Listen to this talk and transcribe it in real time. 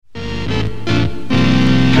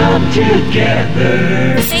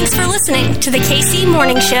together. Thanks for listening to the KC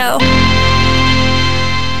Morning Show.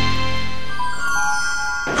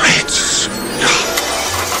 Let's go.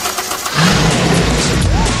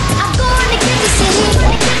 I'm going to Kansas City.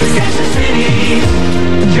 Kansas City,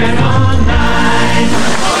 Channel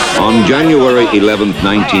 9. On January 11th,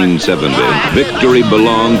 1970, victory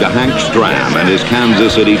belonged to Hank Stram and his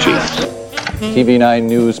Kansas City Chiefs. TV9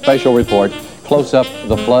 News special report, close up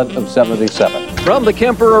the flood of 77. From the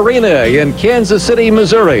Kemper Arena in Kansas City,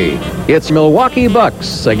 Missouri, it's Milwaukee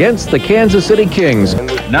Bucks against the Kansas City Kings.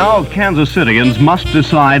 Now Kansas Cityans must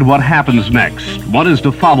decide what happens next. What is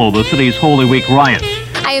to follow the city's Holy Week riots?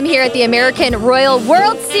 I am here at the American Royal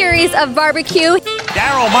World Series of Barbecue.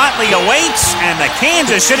 Darryl Motley awaits, and the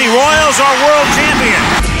Kansas City Royals are world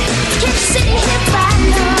champions. Kansas City, hip by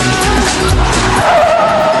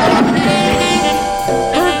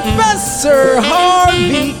Professor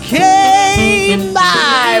Harvey K,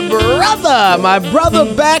 my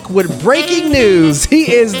brother back with breaking news.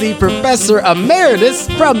 He is the Professor Emeritus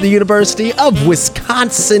from the University of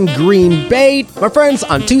Wisconsin, Green Bay. My friends,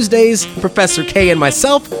 on Tuesdays, Professor K and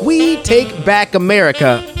myself, we take back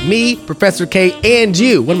America. Me, Professor K, and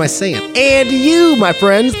you. What am I saying? And you, my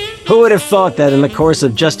friends. Who would have thought that in the course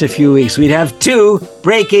of just a few weeks, we'd have 2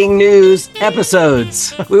 breaking news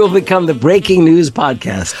episodes? We will become the Breaking News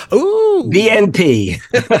Podcast. Ooh. BNP.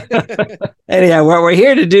 Anyhow, what we're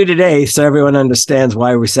here to do today, so everyone understands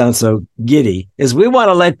why we sound so giddy, is we want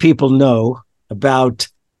to let people know about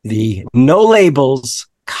the No Labels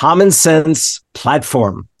Common Sense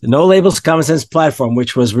platform. The No Labels Common Sense platform,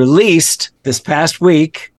 which was released this past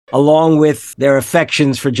week, along with their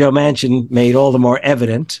affections for Joe Manchin made all the more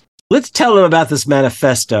evident. Let's tell them about this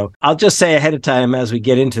manifesto. I'll just say ahead of time as we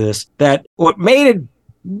get into this, that what made it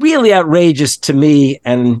really outrageous to me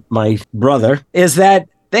and my brother is that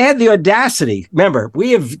they had the audacity. Remember,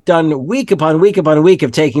 we have done week upon week upon week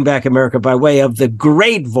of Taking Back America by way of the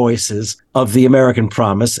great voices of the American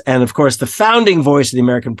promise. And of course, the founding voice of the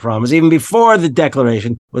American promise, even before the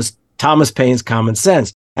Declaration, was Thomas Paine's Common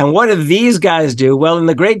Sense. And what do these guys do? Well, in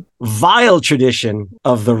the great vile tradition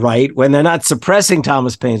of the right, when they're not suppressing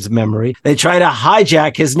Thomas Paine's memory, they try to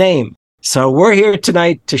hijack his name. So we're here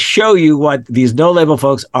tonight to show you what these no-label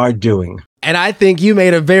folks are doing. And I think you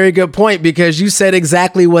made a very good point because you said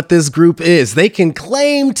exactly what this group is. They can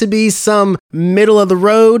claim to be some middle of the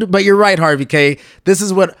road, but you're right, Harvey K. This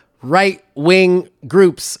is what right-wing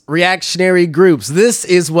groups, reactionary groups, this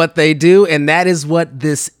is what they do, and that is what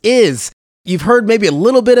this is. You've heard maybe a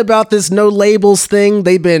little bit about this no labels thing.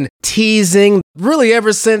 They've been teasing really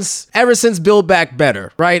ever since Build Back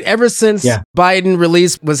Better, right? Ever since Biden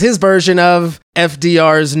released was his version of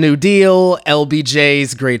FDR's New Deal,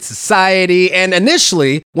 LBJ's Great Society. And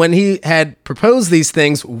initially, when he had proposed these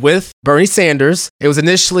things with Bernie Sanders, it was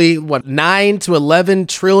initially, $9 to $11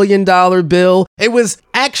 trillion bill. It was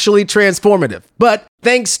actually transformative. But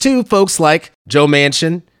thanks to folks like Joe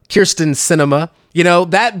Manchin, Kyrsten Sinema,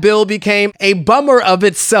 that bill became a bummer of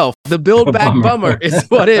itself. The Build Back bummer is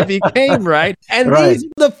what it became, right? And these are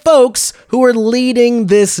the folks who are leading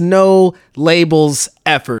this no labels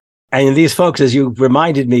effort. And these folks, as you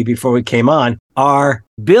reminded me before we came on, are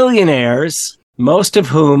billionaires, most of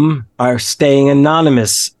whom are staying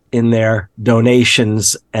anonymous in their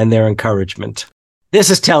donations and their encouragement. This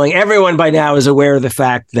is telling. Everyone by now is aware of the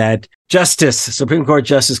fact that Supreme Court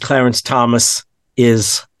Justice Clarence Thomas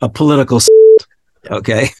is a political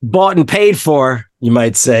okay, bought and paid for, you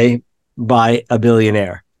might say, by a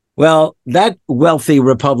billionaire. Well, that wealthy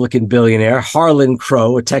Republican billionaire, Harlan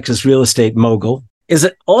Crow, a Texas real estate mogul, is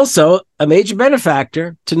also a major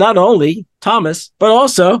benefactor to not only Thomas, but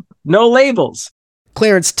also No Labels.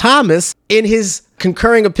 Clarence Thomas, in his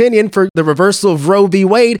concurring opinion for the reversal of Roe v.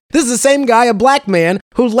 Wade, this is the same guy, a black man,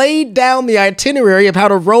 who laid down the itinerary of how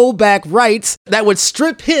to roll back rights that would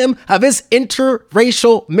strip him of his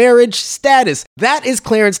interracial marriage status. That is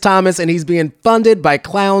Clarence Thomas, and he's being funded by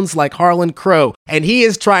clowns like Harlan Crow. And he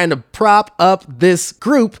is trying to prop up this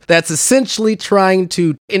group that's essentially trying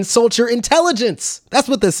to insult your intelligence. That's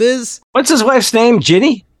what this is. What's his wife's name?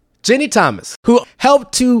 Ginny Thomas, who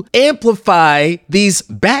helped to amplify these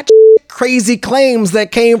crazy claims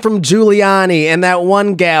that came from Giuliani and that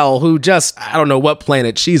one gal who I don't know what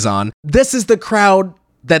planet she's on. This is the crowd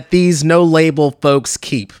that these no-label folks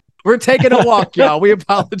keep. We're taking a walk, y'all. We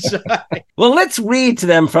apologize. Well, let's read to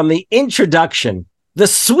them from the introduction, the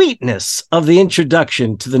sweetness of the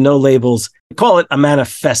introduction to the No Labels. Call it a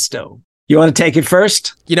manifesto. You want to take it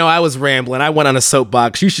first? I was rambling. I went on a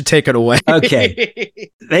soapbox. You should take it away. Okay.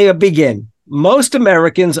 They begin. Most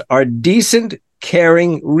Americans are decent,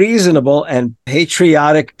 caring, reasonable, and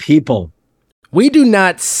patriotic people. we do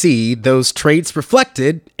not see those traits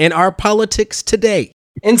reflected in our politics today.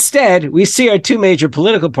 Instead, we see our two major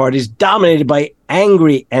political parties dominated by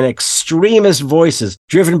angry and extremist voices,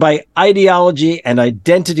 driven by ideology and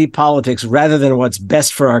identity politics rather than what's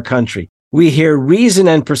best for our country. We hear reason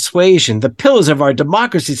and persuasion, the pillars of our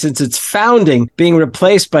democracy since its founding, being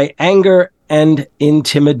replaced by anger and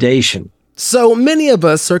intimidation. So many of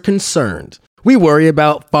us are concerned. We worry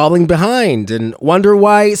about falling behind and wonder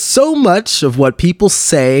why so much of what people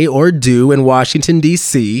say or do in Washington,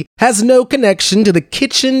 D.C. has no connection to the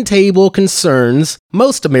kitchen table concerns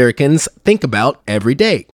most Americans think about every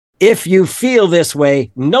day. If you feel this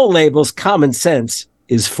way, No Labels Common Sense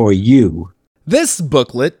is for you. This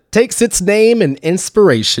booklet takes its name and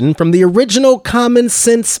inspiration from the original Common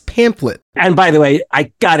Sense pamphlet. And by the way,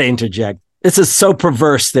 I gotta interject. This is so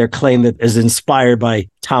perverse, their claim that is inspired by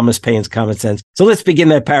Thomas Paine's Common Sense. So let's begin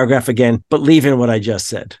that paragraph again, but leave in what I just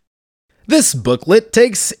said. This booklet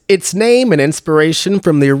takes its name and inspiration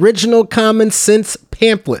from the original Common Sense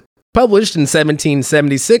pamphlet, published in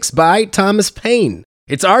 1776 by Thomas Paine.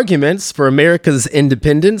 Its arguments for America's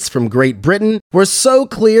independence from Great Britain were so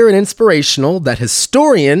clear and inspirational that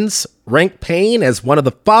historians rank Paine as one of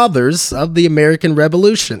the fathers of the American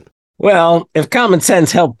Revolution. Well, if common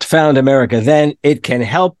sense helped found America then, it can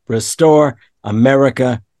help restore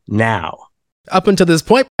America now. Up until this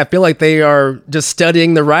point, I feel like they are just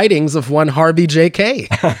studying the writings of one Harvey J.K.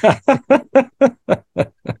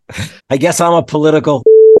 I guess I'm a political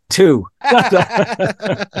too.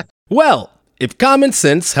 Well, if common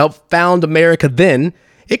sense helped found America then,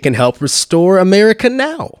 it can help restore America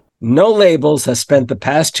now. No Labels has spent the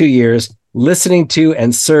past 2 years listening to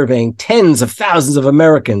and surveying tens of thousands of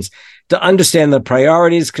Americans to understand their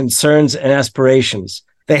priorities, concerns, and aspirations.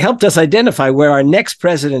 They helped us identify where our next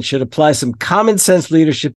president should apply some common sense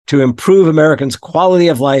leadership to improve Americans' quality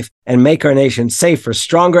of life and make our nation safer,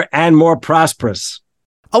 stronger, and more prosperous.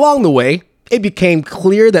 Along the way, it became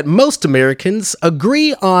clear that most Americans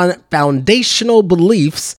agree on foundational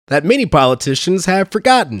beliefs that many politicians have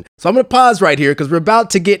forgotten. So I'm going to pause right here because we're about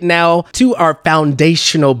to get now to our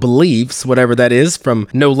foundational beliefs, whatever that is, from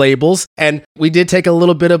No Labels. And we did take a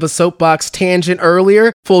little bit of a soapbox tangent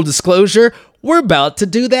earlier. Full disclosure, we're about to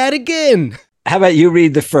do that again. How about you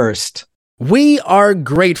read the first? We are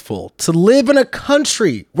grateful to live in a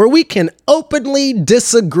country where we can openly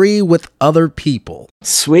disagree with other people.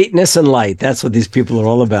 Sweetness and light. That's what these people are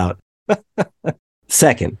all about.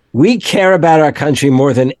 Second, we care about our country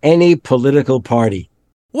more than any political party.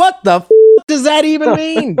 What the does that even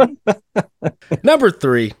mean? Number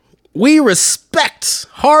 3, we respect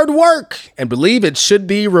hard work and believe it should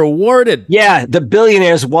be rewarded. Yeah, the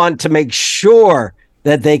billionaires want to make sure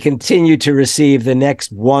that they continue to receive the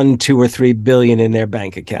next 1, 2, or 3 billion in their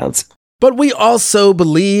bank accounts. But we also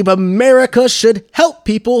believe America should help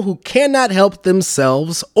people who cannot help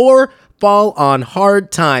themselves or fall on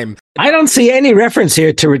hard time. I don't see any reference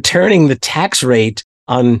here to returning the tax rate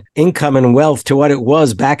on income and wealth to what it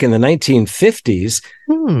was back in the 1950s,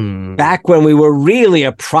 back when we were really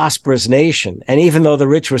a prosperous nation. And even though the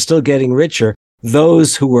rich were still getting richer,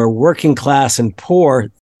 those who were working class and poor,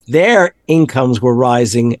 their incomes were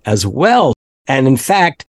rising as well. And in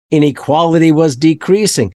fact, inequality was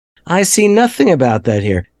decreasing. I see nothing about that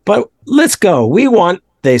here. But let's go. We want,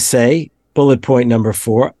 they say, bullet point number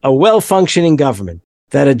 4, a well-functioning government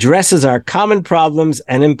that addresses our common problems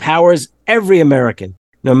and empowers every American,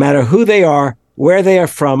 no matter who they are, where they are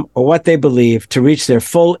from, or what they believe, to reach their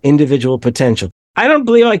full individual potential. I don't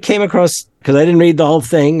believe I came across, because I didn't read the whole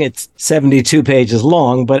thing, it's 72 pages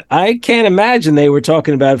long, but I can't imagine they were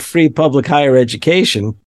talking about free public higher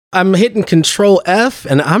education. I'm hitting Control F,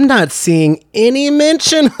 and I'm not seeing any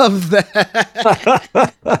mention of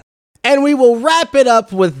that. And we will wrap it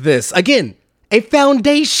up with this. Again, a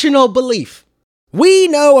foundational belief. We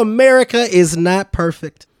know America is not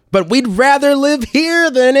perfect, but we'd rather live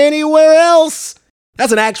here than anywhere else.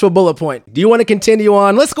 That's an actual bullet point. Do you want to continue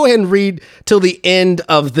on? Let's go ahead and read till the end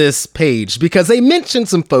of this page because they mentioned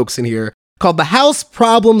some folks in here called the House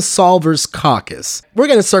Problem Solvers Caucus. We're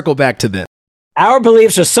going to circle back to them. Our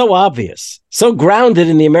beliefs are so obvious, so grounded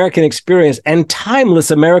in the American experience and timeless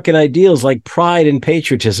American ideals like pride and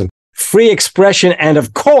patriotism, free expression, and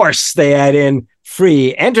of course, they add in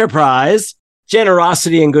free enterprise,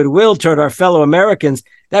 generosity, and goodwill toward our fellow Americans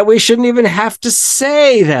that we shouldn't even have to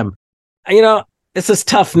say them. You know, this is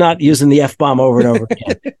tough not using the F-bomb over and over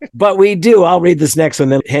again. But we do. I'll read this next one,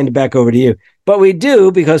 then hand it back over to you. But we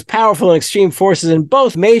do because powerful and extreme forces in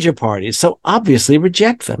both major parties so obviously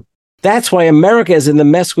reject them. That's why America is in the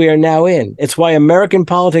mess we are now in. It's why American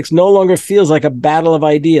politics no longer feels like a battle of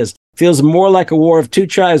ideas, feels more like a war of two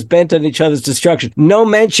tribes bent on each other's destruction. No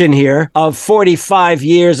mention here of 45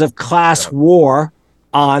 years of class war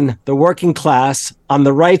on the working class, on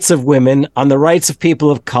the rights of women, on the rights of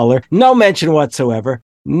people of color. No mention whatsoever.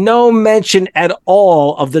 No mention at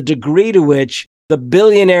all of the degree to which the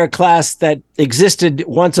billionaire class that existed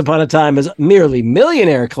once upon a time as merely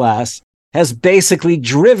millionaire class has basically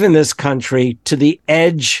driven this country to the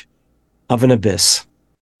edge of an abyss.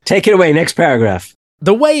 Take it away. Next paragraph.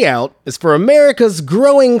 The way out is for America's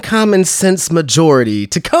growing common sense majority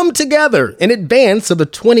to come together in advance of the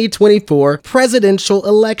 2024 presidential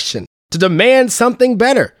election to demand something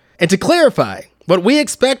better and to clarify what we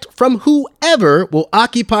expect from whoever will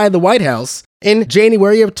occupy the White House in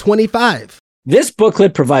January of 25. This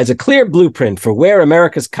booklet provides a clear blueprint for where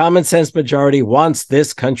America's common sense majority wants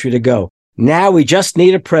this country to go. Now we just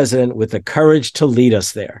need a president with the courage to lead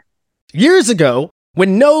us there. Years ago,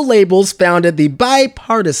 when No Labels founded the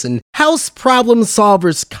bipartisan House Problem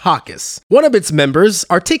Solvers Caucus, one of its members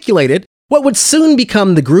articulated what would soon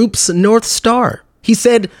become the group's North Star. He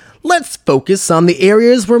said, "Let's focus on the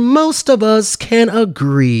areas where most of us can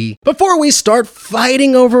agree before we start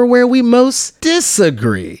fighting over where we most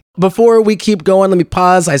disagree." Before we keep going, let me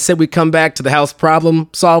pause. I said we come back to the House Problem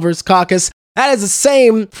Solvers Caucus. That is the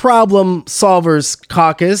same Problem Solvers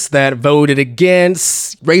Caucus that voted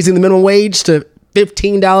against raising the minimum wage to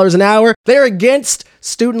 $15 an hour. They're against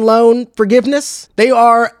student loan forgiveness. They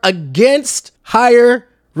are against higher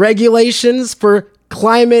regulations for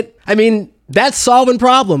climate. I mean, that's solving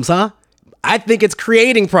problems, huh? I think it's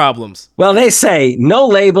creating problems. Well, they say No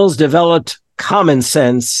Labels developed Common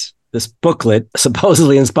Sense, this booklet,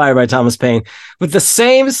 supposedly inspired by Thomas Paine, with the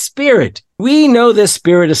same spirit. We know this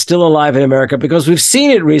spirit is still alive in America because we've seen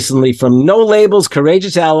it recently from No Labels'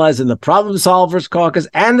 courageous allies in the Problem Solvers Caucus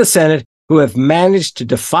and the Senate, who have managed to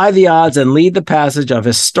defy the odds and lead the passage of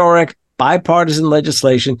historic bipartisan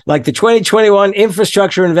legislation like the 2021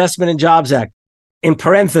 Infrastructure Investment and Jobs Act. In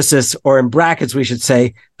parenthesis, or in brackets, we should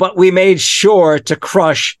say, but we made sure to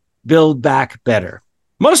crush Build Back Better.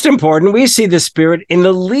 Most important, we see this spirit in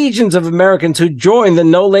the legions of Americans who join the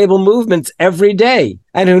no-label movements every day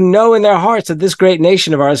and who know in their hearts that this great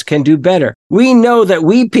nation of ours can do better. We know that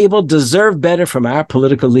we people deserve better from our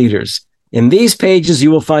political leaders. In these pages,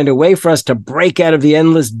 you will find a way for us to break out of the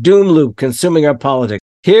endless doom loop consuming our politics.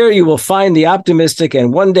 Here you will find the optimistic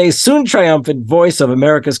and one day soon triumphant voice of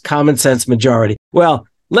America's common sense majority. Well,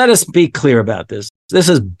 let us be clear about this. This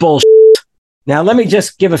is bullshit. Now, let me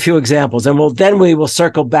just give a few examples, and we will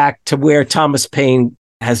circle back to where Thomas Paine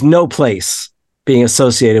has no place being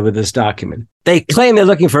associated with this document. They claim they're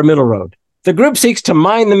looking for a middle road. The group seeks to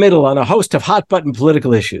mine the middle on a host of hot-button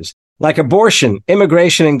political issues, like abortion,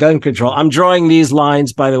 immigration, and gun control. I'm drawing these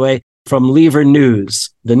lines, by the way, from Lever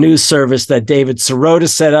News, the news service that David Sirota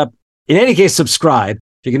set up. In any case, subscribe.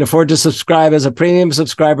 If you can afford to subscribe as a premium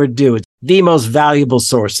subscriber, do. It's the most valuable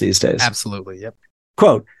source these days. Absolutely, yep.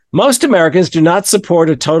 Quote, most Americans do not support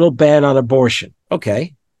a total ban on abortion.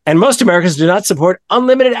 Okay. And most Americans do not support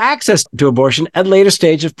unlimited access to abortion at later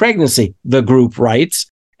stage of pregnancy, the group writes,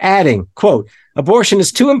 adding, quote, abortion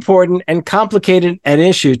is too important and complicated an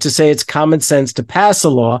issue to say it's common sense to pass a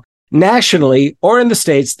law nationally or in the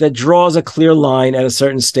states that draws a clear line at a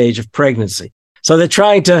certain stage of pregnancy. So they're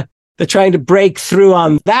trying to break through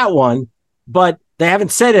on that one, but they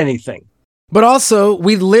haven't said anything. But also,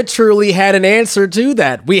 we literally had an answer to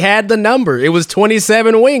that. We had the number. It was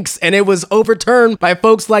 27 winks, and it was overturned by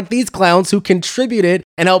folks like these clowns who contributed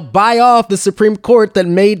and helped buy off the Supreme Court that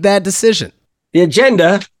made that decision. The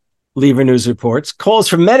agenda, Lever News reports, calls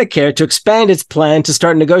for Medicare to expand its plan to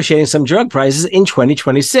start negotiating some drug prices in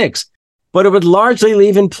 2026. But it would largely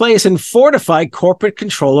leave in place and fortify corporate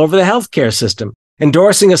control over the healthcare system,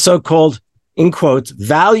 endorsing a so-called, in quotes,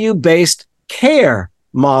 value-based care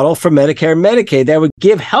model for Medicare and Medicaid that would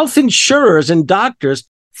give health insurers and doctors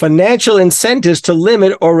financial incentives to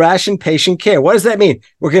limit or ration patient care. What does that mean?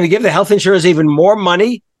 We're going to give the health insurers even more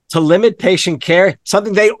money to limit patient care,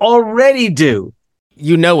 something they already do.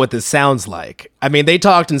 You know what this sounds like. I mean, they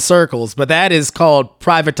talked in circles, but that is called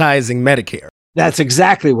privatizing Medicare. That's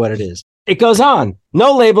exactly what it is. It goes on.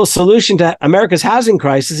 No Label's solution to America's housing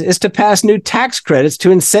crisis is to pass new tax credits to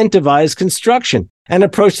incentivize construction, an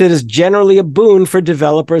approach that is generally a boon for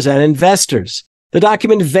developers and investors. The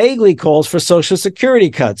document vaguely calls for Social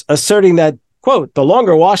Security cuts, asserting that, quote, the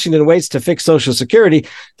longer Washington waits to fix Social Security,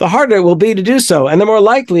 the harder it will be to do so, and the more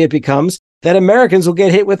likely it becomes that Americans will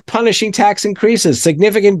get hit with punishing tax increases,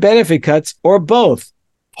 significant benefit cuts, or both.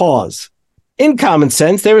 Pause. In common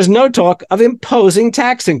sense, there is no talk of imposing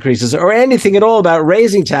tax increases or anything at all about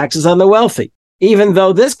raising taxes on the wealthy. even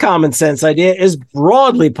though this common sense idea is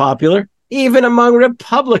broadly popular, even among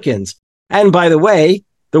Republicans. And by the way,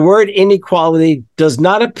 the word inequality does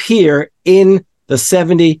not appear in the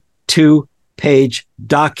 72-page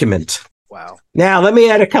document. Wow. Now, let me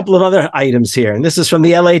add a couple of other items here. And this is from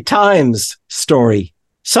the LA Times story.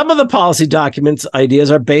 Some of the policy documents'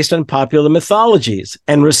 ideas are based on popular mythologies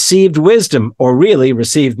and received wisdom, or really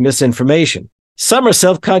received misinformation. Some are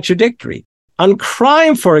self-contradictory. On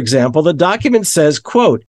crime, for example, the document says,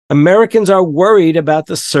 quote, Americans are worried about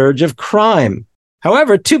the surge of crime.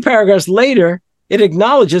 However, 2 paragraphs later, it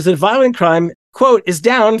acknowledges that violent crime, quote, is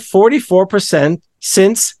down 44%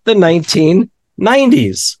 since the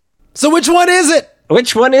 1990s. So which one is it?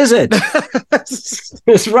 Which one is it?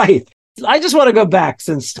 That's right. I just want to go back,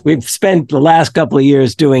 since we've spent the last couple of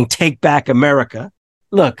years doing Take Back America.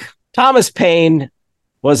 Look, Thomas Paine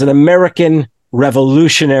was an American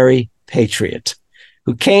revolutionary patriot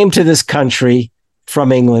who came to this country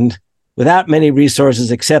from England without many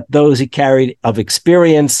resources except those he carried of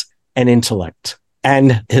experience and intellect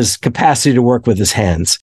and his capacity to work with his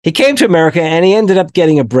hands. He came to America and he ended up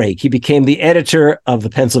getting a break. He became the editor of the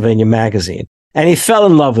Pennsylvania Magazine, and he fell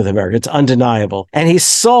in love with America. It's undeniable. And he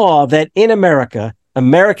saw that in America,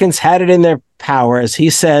 Americans had it in their power, as he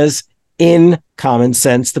says, in Common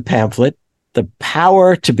Sense, the pamphlet, the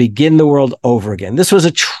power to begin the world over again. This was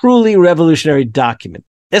a truly revolutionary document.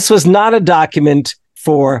 This was not a document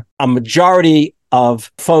for a majority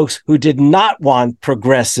of folks who did not want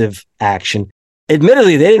progressive action.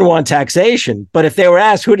 Admittedly, they didn't want taxation, but if they were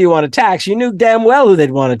asked, who do you want to tax? You knew damn well who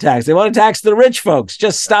they'd want to tax. They want to tax the rich folks.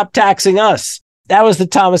 Just stop taxing us. That was the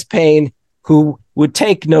Thomas Paine who would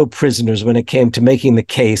take no prisoners when it came to making the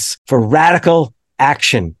case for radical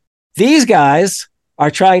action. These guys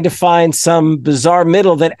are trying to find some bizarre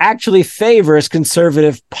middle that actually favors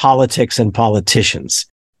conservative politics and politicians.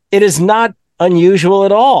 It is not unusual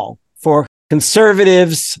at all for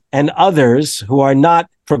conservatives and others who are not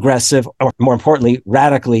progressive, or more importantly,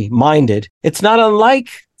 radically minded. It's not unlike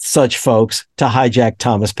such folks to hijack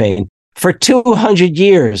Thomas Paine. For 200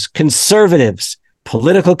 years, conservatives,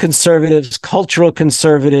 political conservatives, cultural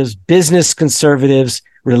conservatives, business conservatives,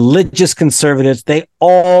 religious conservatives, they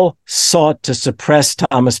all sought to suppress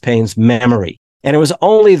Thomas Paine's memory. And it was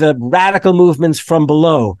only the radical movements from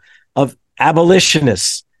below of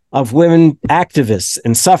abolitionists, of women activists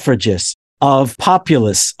and suffragists, of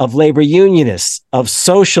populists, of labor unionists, of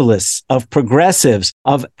socialists, of progressives,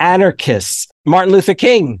 of anarchists, Martin Luther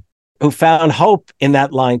King, who found hope in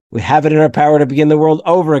that line. We have it in our power to begin the world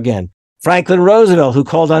over again. Franklin Roosevelt, who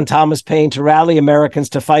called on Thomas Paine to rally Americans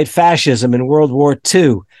to fight fascism in World War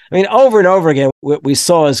II. I mean, over and over again, what we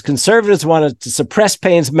saw is conservatives wanted to suppress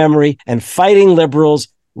Paine's memory, and fighting liberals,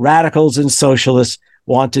 radicals, and socialists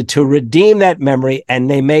wanted to redeem that memory, and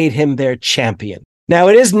they made him their champion. Now,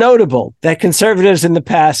 it is notable that conservatives in the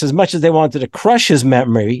past, as much as they wanted to crush his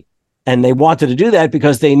memory, and they wanted to do that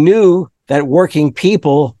because they knew that working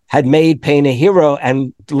people had made Paine a hero,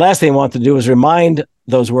 and the last thing they wanted to do was remind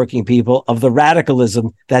those working people of the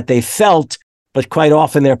radicalism that they felt, but quite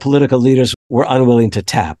often their political leaders were unwilling to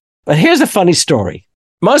tap. But here's a funny story.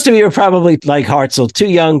 Most of you are probably, like Hartzell, too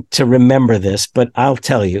young to remember this, but I'll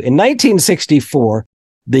tell you. In 1964,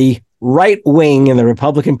 the right wing in the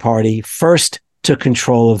Republican Party first took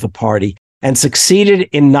control of the party and succeeded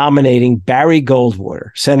in nominating Barry Goldwater,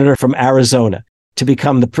 senator from Arizona, to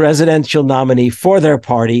become the presidential nominee for their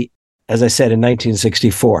party, as I said, in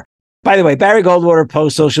 1964. By the way, Barry Goldwater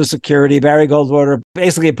opposed Social Security. Barry Goldwater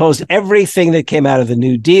basically opposed everything that came out of the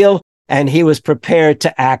New Deal, and he was prepared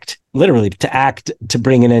to act, literally to act to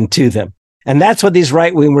bring an end to them. And that's what these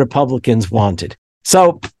right-wing Republicans wanted.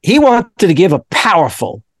 So he wanted to give a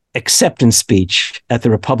powerful acceptance speech at the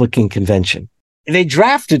Republican convention. They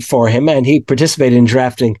drafted for him, and he participated in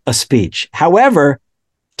drafting a speech. However,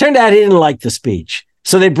 turned out he didn't like the speech.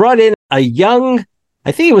 So they brought in a young,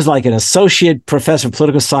 I think he was like an associate professor of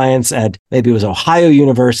political science at, maybe it was Ohio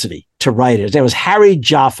University, to write it. His name was Harry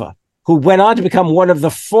Jaffa, who went on to become one of the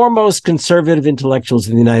foremost conservative intellectuals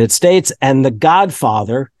in the United States and the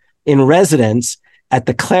godfather in residence at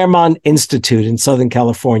the Claremont Institute in Southern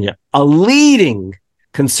California, a leading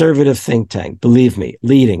conservative think tank, believe me,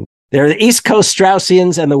 leading. There are the East Coast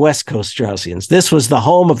Straussians and the West Coast Straussians. This was the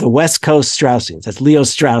home of the West Coast Straussians. That's Leo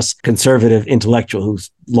Strauss, conservative intellectual who's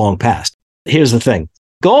long passed. Here's the thing.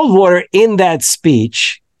 Goldwater, in that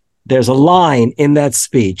speech, there's a line in that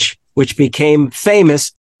speech which became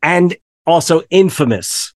famous and also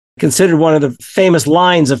infamous, considered one of the famous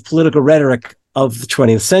lines of political rhetoric of the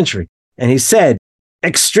 20th century. And he said,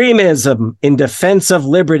 "Extremism in defense of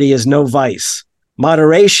liberty is no vice.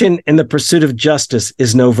 Moderation in the pursuit of justice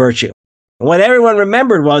is no virtue." And what everyone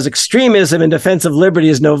remembered was extremism in defense of liberty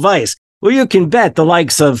is no vice. Well, you can bet the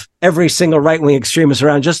likes of every single right-wing extremist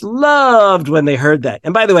around just loved when they heard that.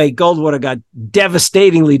 And by the way, Goldwater got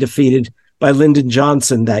devastatingly defeated by Lyndon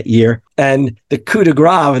Johnson that year. And the coup de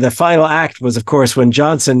grace, the final act, was, of course, when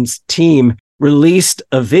Johnson's team released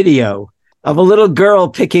a video of a little girl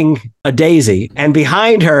picking a daisy. And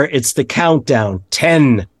behind her, it's the countdown,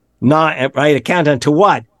 10, 9, right? A countdown to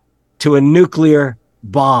what? To a nuclear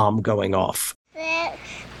bomb going off. 6,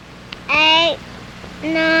 8,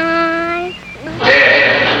 9.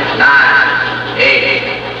 10, 9,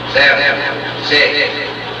 8, 7,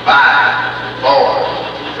 6, 5,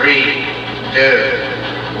 4, 3, 2,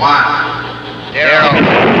 1, 0.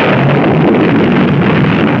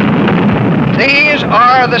 These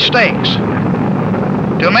are the stakes.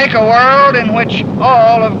 To make a world in which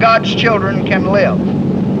all of God's children can live,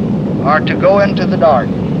 or to go into the dark.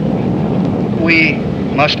 We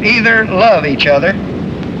must either love each other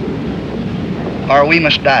or we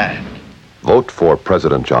must die. Vote for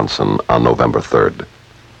President Johnson on November 3rd.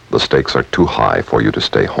 The stakes are too high for you to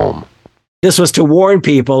stay home. This was to warn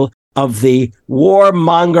people of the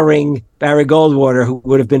warmongering Barry Goldwater, who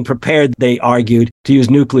would have been prepared, they argued, to use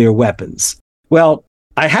nuclear weapons. Well,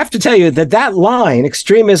 I have to tell you that line,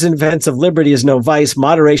 extremism in defense of liberty is no vice,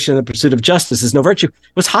 moderation in the pursuit of justice is no virtue,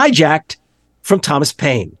 was hijacked from Thomas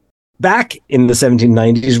Paine. Back in the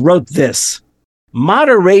 1790s, wrote this: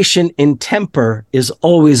 moderation in temper is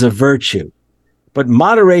always a virtue, but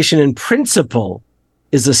moderation in principle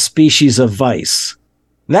is a species of vice.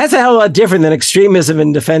 And that's a hell of a lot different than extremism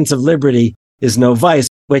in defense of liberty is no vice,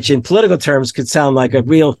 which in political terms could sound like a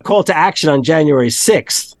real call to action on January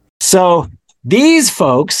 6th. So these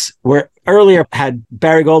folks were earlier had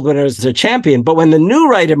Barry Goldwater as their champion, but when the new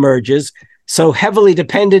right emerges, so heavily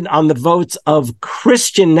dependent on the votes of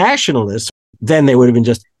Christian nationalists, then they would have been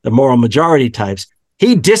just the moral majority types,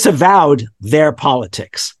 he disavowed their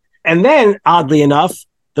politics. And then, oddly enough,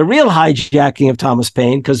 the real hijacking of Thomas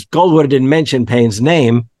Paine, because Goldwater didn't mention Paine's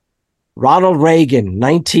name, Ronald Reagan,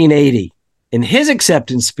 1980, in his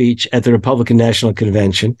acceptance speech at the Republican National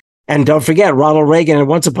Convention. And don't forget, Ronald Reagan had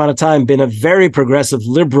once upon a time been a very progressive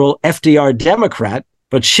liberal FDR Democrat,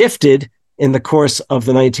 but shifted in the course of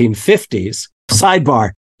the 1950s.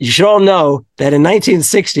 Sidebar, you should all know that in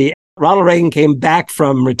 1960, Ronald Reagan came back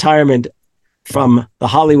from retirement from the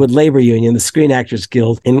Hollywood Labor Union, the Screen Actors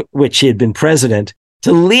Guild, in which he had been president,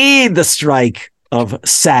 to lead the strike of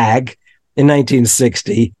SAG in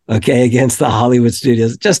 1960, against the Hollywood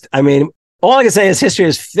studios. All I can say is history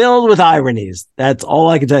is filled with ironies. That's all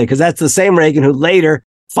I can tell you, because that's the same Reagan who later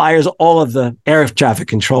fires all of the air traffic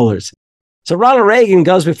controllers. So Ronald Reagan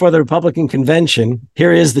goes before the Republican convention.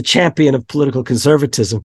 Here is the champion of political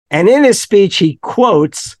conservatism. And in his speech, he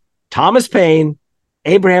quotes Thomas Paine,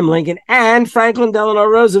 Abraham Lincoln, and Franklin Delano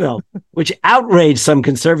Roosevelt, which outraged some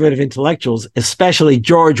conservative intellectuals, especially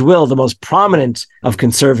George Will, the most prominent of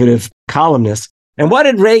conservative columnists. And what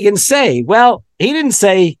did Reagan say? Well, he didn't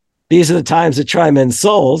say, these are the times that try men's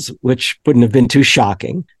souls, which wouldn't have been too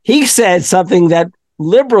shocking. He said something that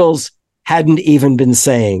liberals hadn't even been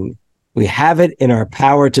saying. We have it in our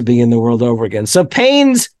power to begin the world over again. So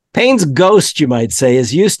Paine's ghost, you might say,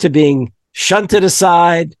 is used to being shunted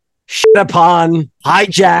aside, shit upon,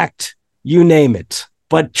 hijacked, you name it.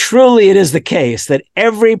 But truly it is the case that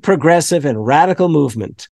every progressive and radical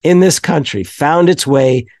movement in this country found its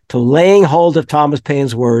way to laying hold of Thomas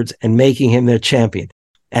Paine's words and making him their champion.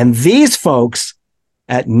 And these folks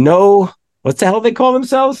at what the hell they call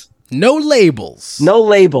themselves? No labels. No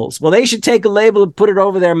labels. Well, they should take a label and put it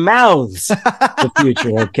over their mouths in the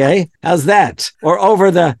future, okay? How's that? Or over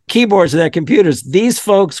the keyboards of their computers. These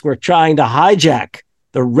folks were trying to hijack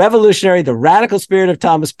the radical spirit of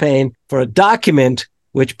Thomas Paine for a document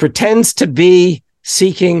which pretends to be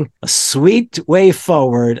seeking a sweet way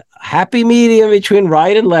forward, a happy medium between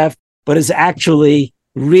right and left, but is actually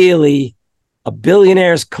really a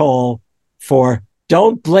billionaire's call for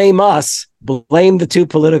don't blame us, blame the two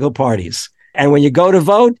political parties. And when you go to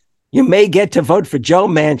vote, you may get to vote for Joe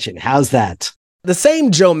Manchin. How's that? The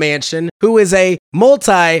same Joe Manchin, who is a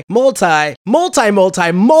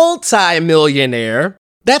multi-millionaire.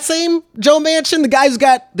 That same Joe Manchin, the guy who's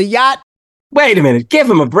got the yacht. Wait a minute, give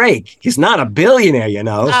him a break. He's not a billionaire, you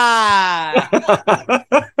know.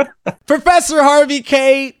 Professor Harvey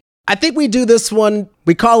K., I think we do this one.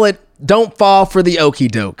 We call it Don't Fall for the Oakie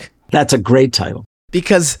Doke. That's a great title.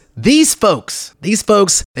 Because these folks,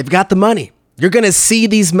 they've got the money. You're going to see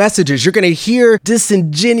these messages. You're going to hear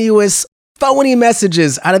disingenuous, phony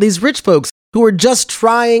messages out of these rich folks who are just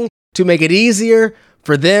trying to make it easier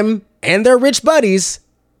for them and their rich buddies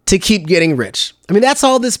to keep getting rich. I mean, that's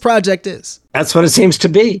all this project is. That's what it seems to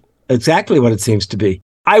be. Exactly what it seems to be.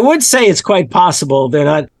 I would say it's quite possible they're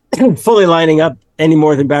not fully lining up any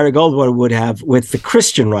more than Barry Goldwater would have with the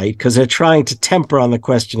Christian right, because they're trying to temper on the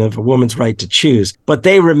question of a woman's right to choose. But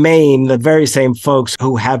they remain the very same folks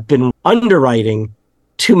who have been underwriting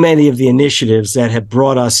too many of the initiatives that have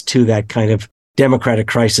brought us to that kind of democratic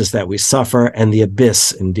crisis that we suffer, and the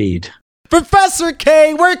abyss indeed. Professor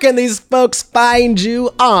K, where can these folks find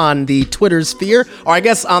you on the Twitter sphere? Or I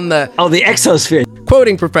guess on the... Oh, the exosphere.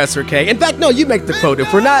 Quoting Professor K. In fact, no, you make the quote.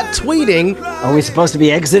 If we're not tweeting... Are we supposed to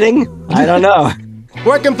be exiting? I don't know.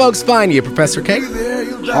 Where can folks find you, Professor K?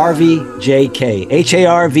 RVJK.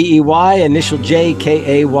 Harvey, initial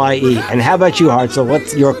JKAYE. And how about you, Hartzell?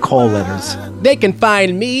 What's your call letters? They can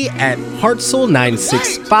find me at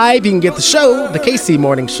Hartzell965. You can get the show, the KC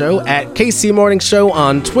Morning Show, at KC Morning Show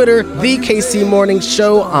on Twitter, the KC Morning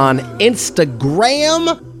Show on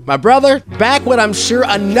Instagram. My brother, back with, I'm sure,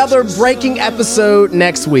 another breaking episode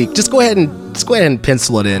next week. Just go ahead and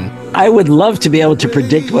pencil it in. I would love to be able to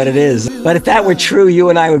predict what it is, but if that were true, you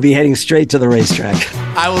and I would be heading straight to the racetrack.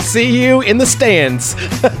 I will see you in the stands.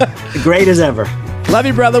 Great as ever. Love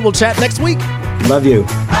you, brother. We'll chat next week. Love you.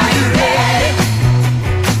 Are you ready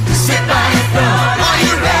to sit by your throne? Are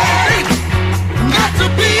you ready not to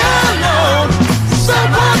be alone?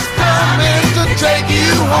 Someone's coming to take you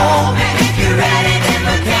home. And if you're ready, then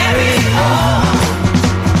we'll carry you home.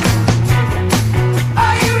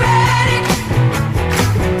 Are you ready?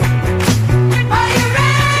 Are you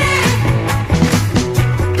ready?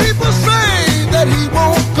 People say that he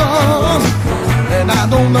won't come, and I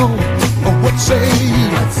don't know what say you.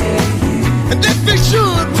 And if he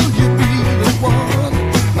should, will you be the one?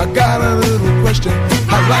 I got a little question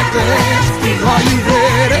I'd like to ask you. Are you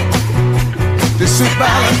ready to sit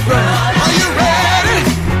by the throne? Are you ready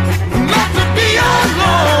not to be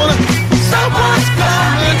alone? Someone's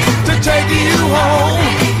coming to take you home.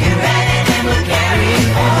 And if you're ready, then we'll carry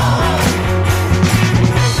you home.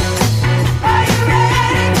 Are you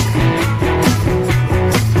ready?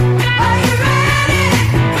 Are you ready?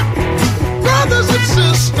 Brothers and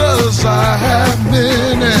sisters, I have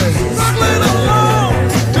many struggling alone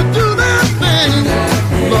to do their thing.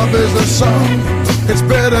 Love is a song, it's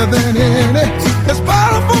better than any. It's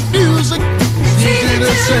powerful music, it's easy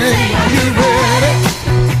to sing. Are you ready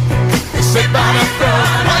to sit by the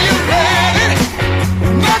throne? Are you ready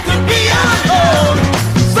not to be alone?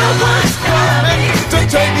 Someone's coming to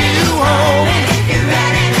take you home. And if you're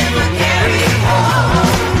ready, then we'll carry you home.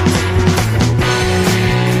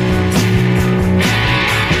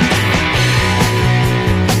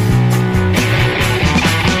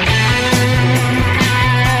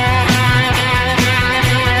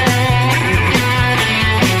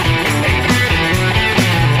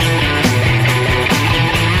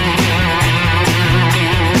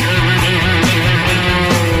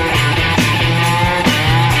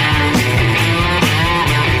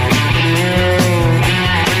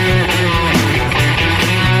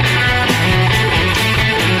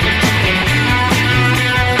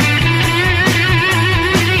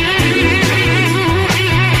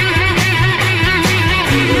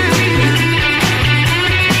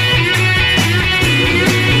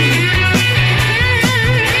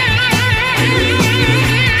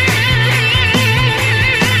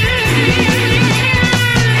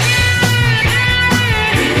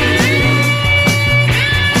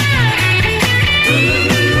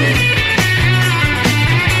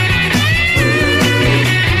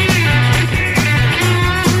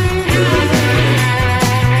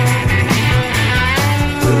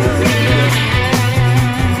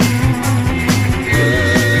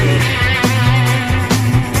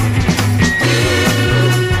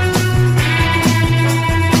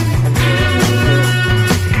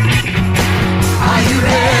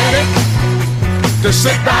 To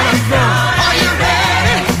sit by the throne. Are you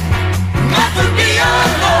ready not to be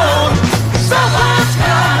alone? Someone's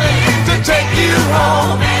coming to take you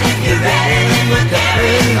home. And if you're ready, then we'll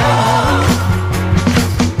carry you home.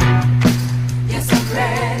 Yes, I'm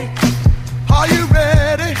ready. Are you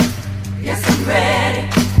ready? Yes, I'm ready.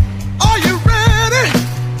 Are you ready?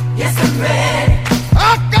 Yes, I'm ready.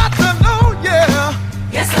 I got to know, yeah.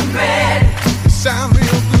 Yes, I'm ready. You sound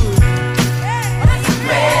real good. Yes, I'm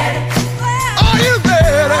ready. Are you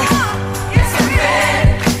ready?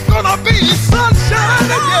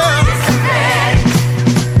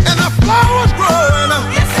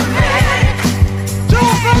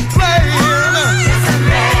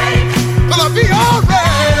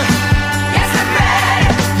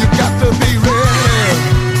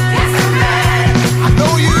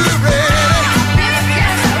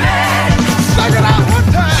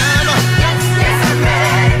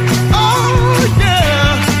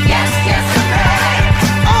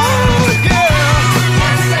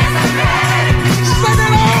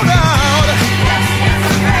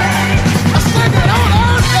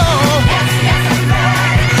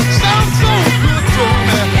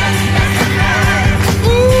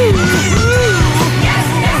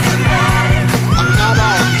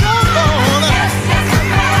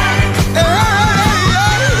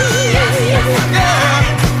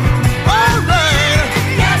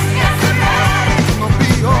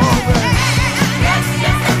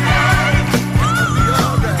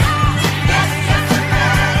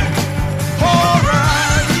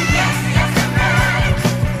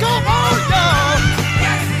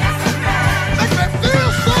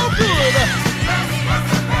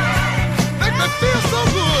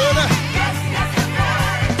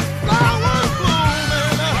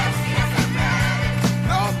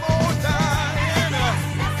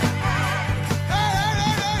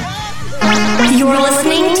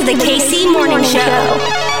 to the KC Morning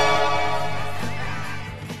Show.